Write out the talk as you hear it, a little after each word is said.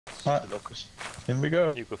Right. The locust. In we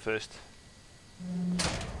go. You go first.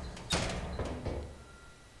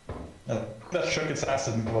 That shook its ass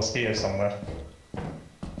and was here somewhere.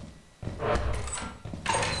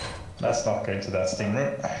 Let's not go into that steam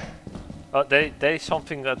room. Oh, there's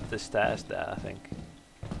something at the stairs there, I think.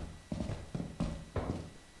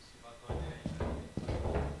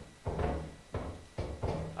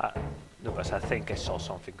 No, but I think I saw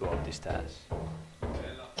something go up the stairs.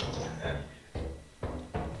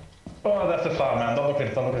 Oh, that's the fire, man. Don't look at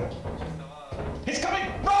it, don't look at it. He's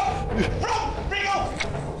coming! Run! Run! Rigo!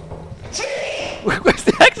 Where's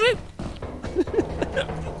the exit?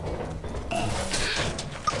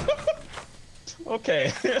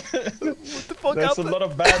 Okay. What the fuck There's happened? a lot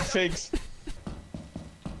of bad things.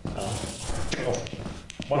 Oh.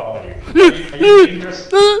 What are you? Are you dangerous?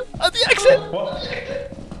 At the exit! What?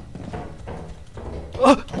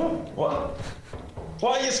 What? Why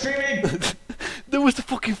are you screaming? There was the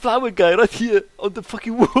fucking flower guy right here on the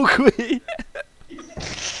fucking walkway.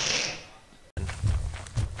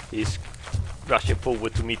 He's rushing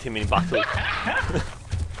forward to meet him in battle.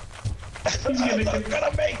 I'm not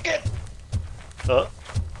gonna make it! Oh,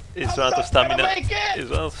 he's run out of stamina. He's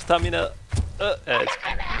run out of stamina. It's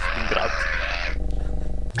been grabbed.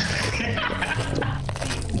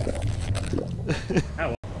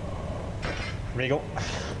 Regal.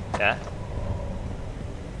 Yeah?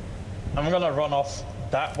 I'm gonna run off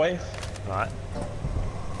that way. Right.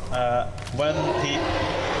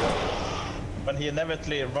 When he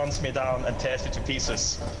inevitably runs me down and tears me to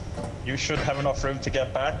pieces, you should have enough room to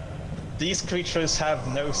get back. These creatures have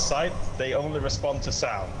no sight, they only respond to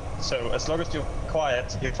sound. So as long as you're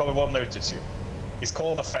quiet, he probably won't notice you. He's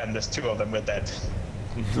called a friend, there's two of them, we're dead.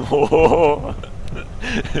 No!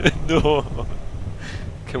 No!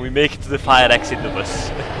 Can we make it to the fire exit,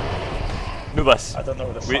 Nubus? Nubus! I don't know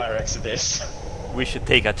where the fire exit is. We should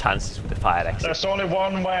take our chances with the fire exit. There's only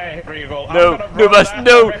one way, Regal. No, Nubus,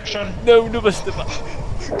 no! No, Nubus, Go!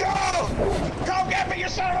 Go get me, you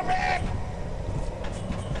son of a bitch!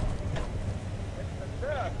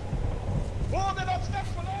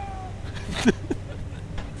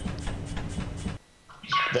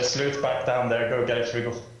 There's loot back down there, go get it,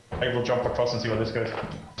 Regal. I will jump across and see what this goes.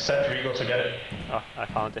 Set Regal to get it. Oh, I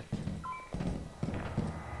found it.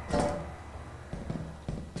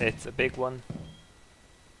 It's a big one.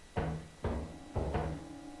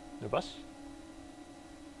 Nubus?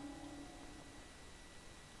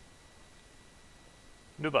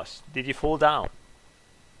 Nubus, did you fall down?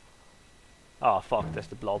 Oh fuck, there's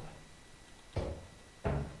the blob.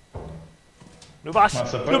 Nubus!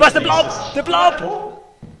 Nubus, the blob! The blob!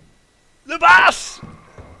 Nubus!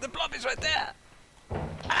 The blob is right there!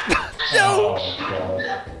 No!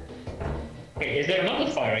 Oh, Wait, is there another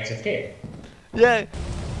fire exit here? Yeah!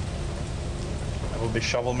 I will be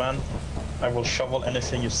shovel man. I will shovel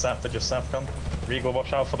anything you sap with your sap gun. Regal,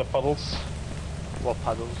 watch out for the puddles. What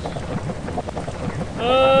puddles?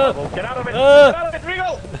 Get out of it! Get out of it,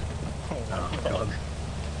 Regal! Oh my god.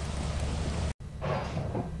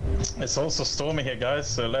 It's also stormy here, guys,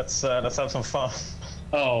 so let's have some fun.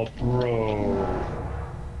 Oh, bro.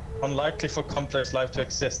 Unlikely for complex life to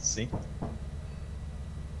exist, see?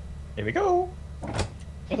 Here we go!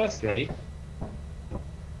 Oh, that's great.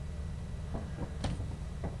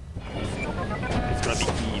 It's gonna be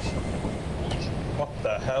easy. What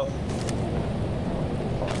the hell?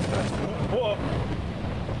 Whoa!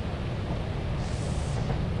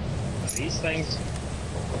 These things.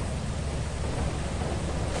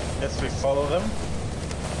 Yes, we follow them.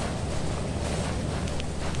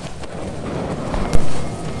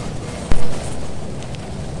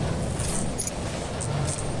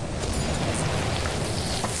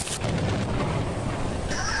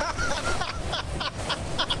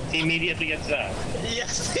 He immediately gets that.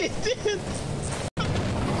 Yes, he did!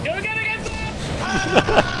 You're gonna get that!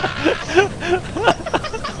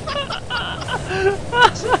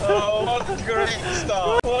 Oh, what a great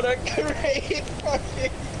start! What a great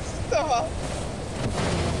fucking start!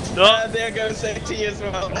 No! And there goes AT as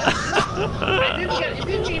well. You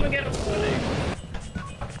didn't even get a footing.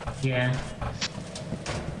 Yeah.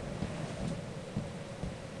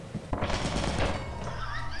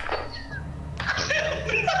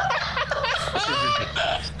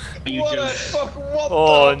 What a fuck, what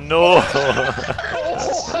Oh the no!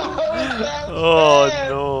 Oh bad?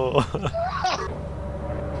 no!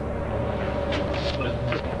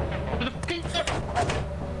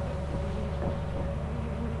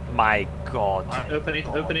 My god. Open it,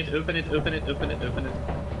 open it, open it, open it, open it, open it.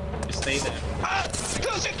 Just stay there. Ah,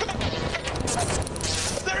 close it!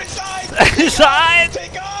 They're inside! Inside!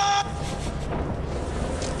 Take off!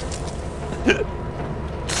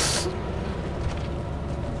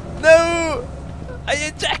 I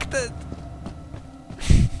ejected!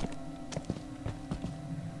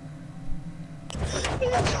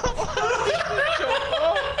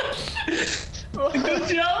 Good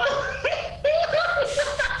job!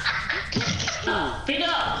 Pick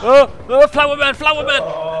up! Oh, flower man, flower man!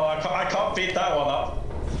 Oh, I can't beat that one up.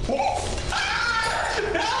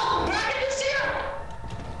 No! Brian is here!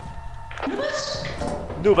 Nubas!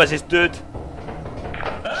 Nubas is dead.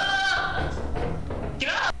 Get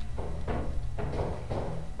up!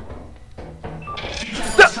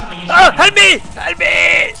 Help me! Help me!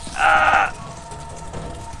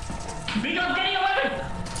 Big up, get your weapon!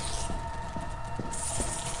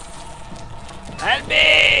 Help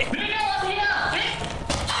me! Big up here!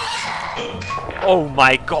 Oh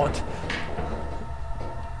my god!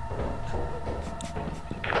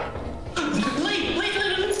 Leave!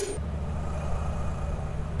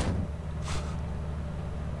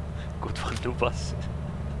 Good one, Nubas.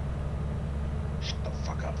 Shut the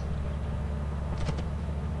fuck up.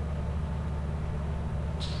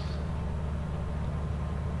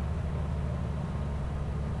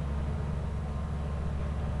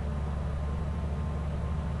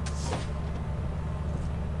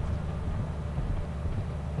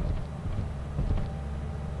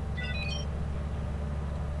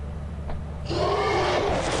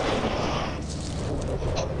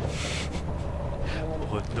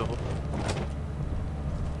 Oh no.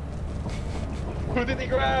 Who did he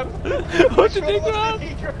grab? What did he grab?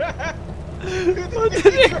 Who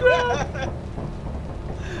did he grab?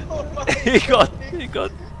 Oh my He got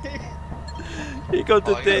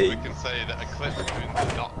the I thing. guess we can say that a clip between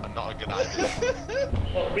is not a good idea.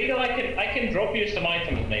 Well, Regal, I can drop you some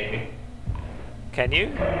items, maybe. Can you?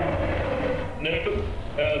 No.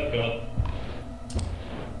 Oh god.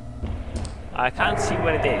 I can't see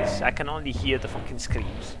where it is. I can only hear the fucking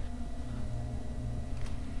screams.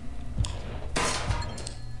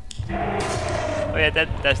 Oh yeah,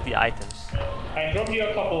 that's the items. I dropped you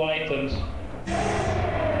a couple items.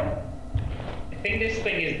 I think this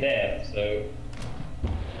thing is there, so...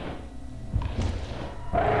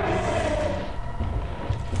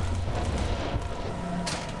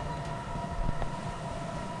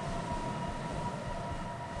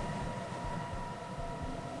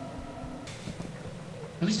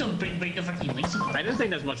 Please don't bring the fucking links. I don't think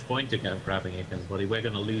there's much point to kind of grabbing it, because buddy, we're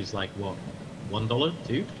gonna lose like what, $1,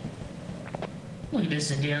 $2? Look at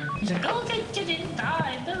this India. He's like, oh, get in,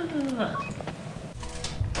 die. Blah, blah, blah.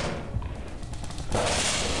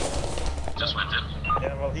 Just went in.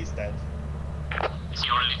 Yeah, well, he's dead. Is he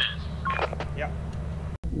already dead? Yeah.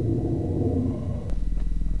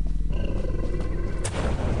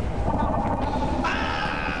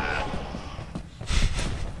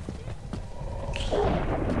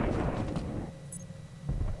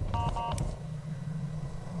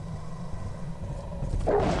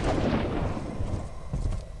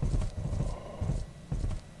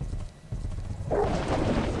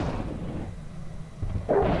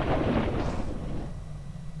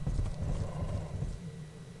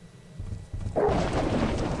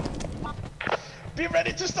 Be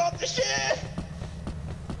ready to start the shit!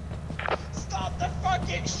 Start the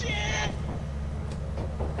fucking shit!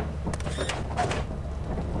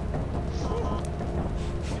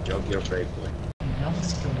 Good job, you're brave boy.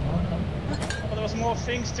 What's going on? Oh, there was more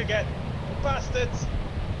things to get. Bastards!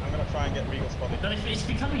 I'm gonna try and get Regal spotted. But it's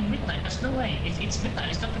becoming midnight. There's no way. It's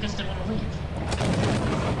midnight. It's not because they want to leave.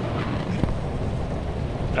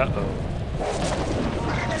 Uh-oh.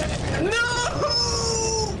 No!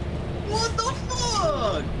 What the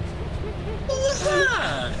fuck? What was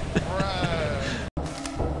that?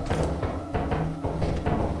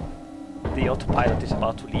 The autopilot is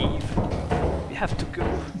about to leave. We have to go.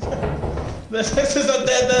 This is a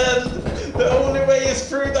dead end! The only way is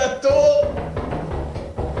through that door!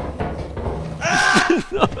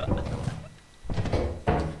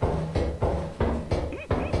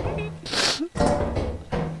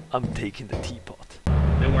 I'm taking the teapot.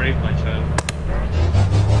 Don't worry, my child.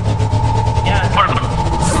 Yeah.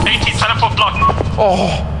 18, set up for block.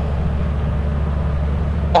 Oh!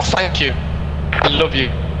 Oh, thank you. I love you.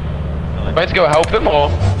 Am I to go help him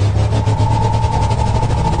or?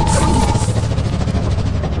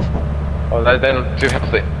 Oh, they're not too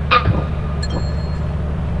healthy.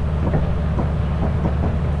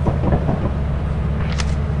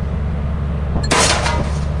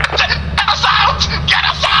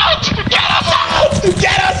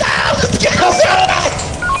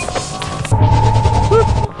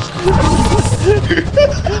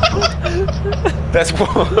 That's what.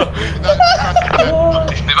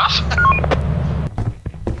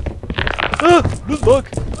 Blood bug!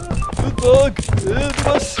 Blood bug!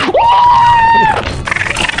 Nubas!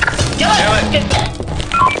 Kill it.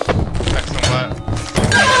 Excellent work.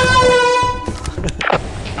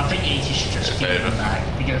 I think he should just kill him back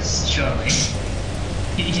because surely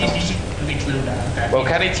he should include that. Well,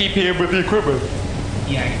 can he TP him with the equipment?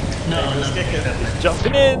 Yeah. No, no.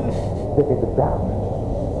 Jumping in!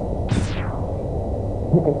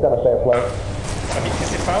 I mean,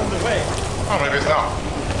 because he found a way. Oh, maybe it's not.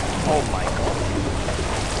 Oh my god.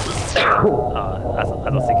 I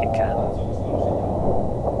don't think it can.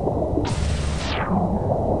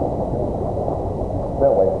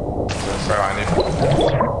 So I need.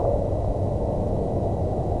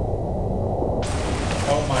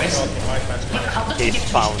 Oh my god, he might manage to How does he He's get to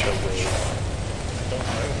found his a way. I don't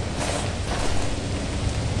know.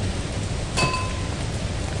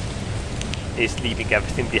 He's leaving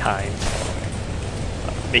everything behind.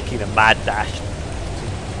 Making a mad dash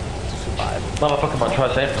to survive. Motherfucker might try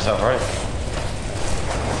to save himself, right?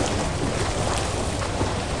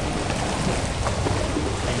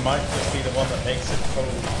 He might just be the one that makes it cold.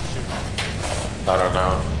 Shoot. I don't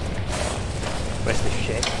know. Where's the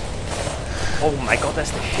shit? Oh my god,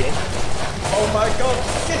 that's the shit. Oh my god,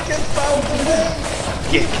 Kicken found the way!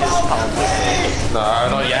 Gick has found the way. No,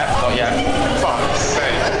 not yet, not yet. Fuck's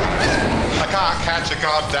sake. I can't catch a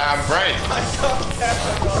goddamn break. I can't catch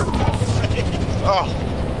a god. Oh.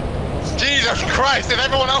 Jesus Christ, is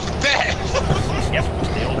everyone else dead? Yep,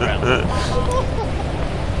 they all drowned.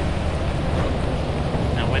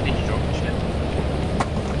 Now, when did you drop the ship?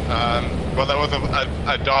 Well, there was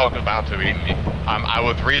a dog about to eat me. I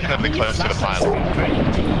was reasonably close to the pilot.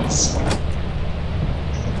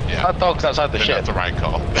 Yeah, That dog's outside the I think ship. that's the right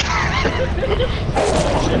call.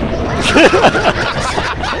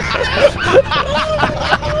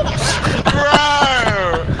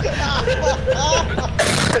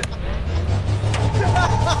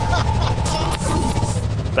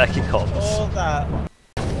 Back in comms. All that.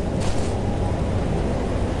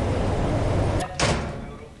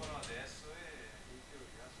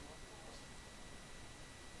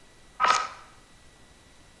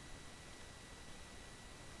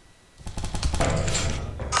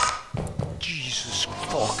 Jesus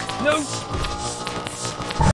fuck. No!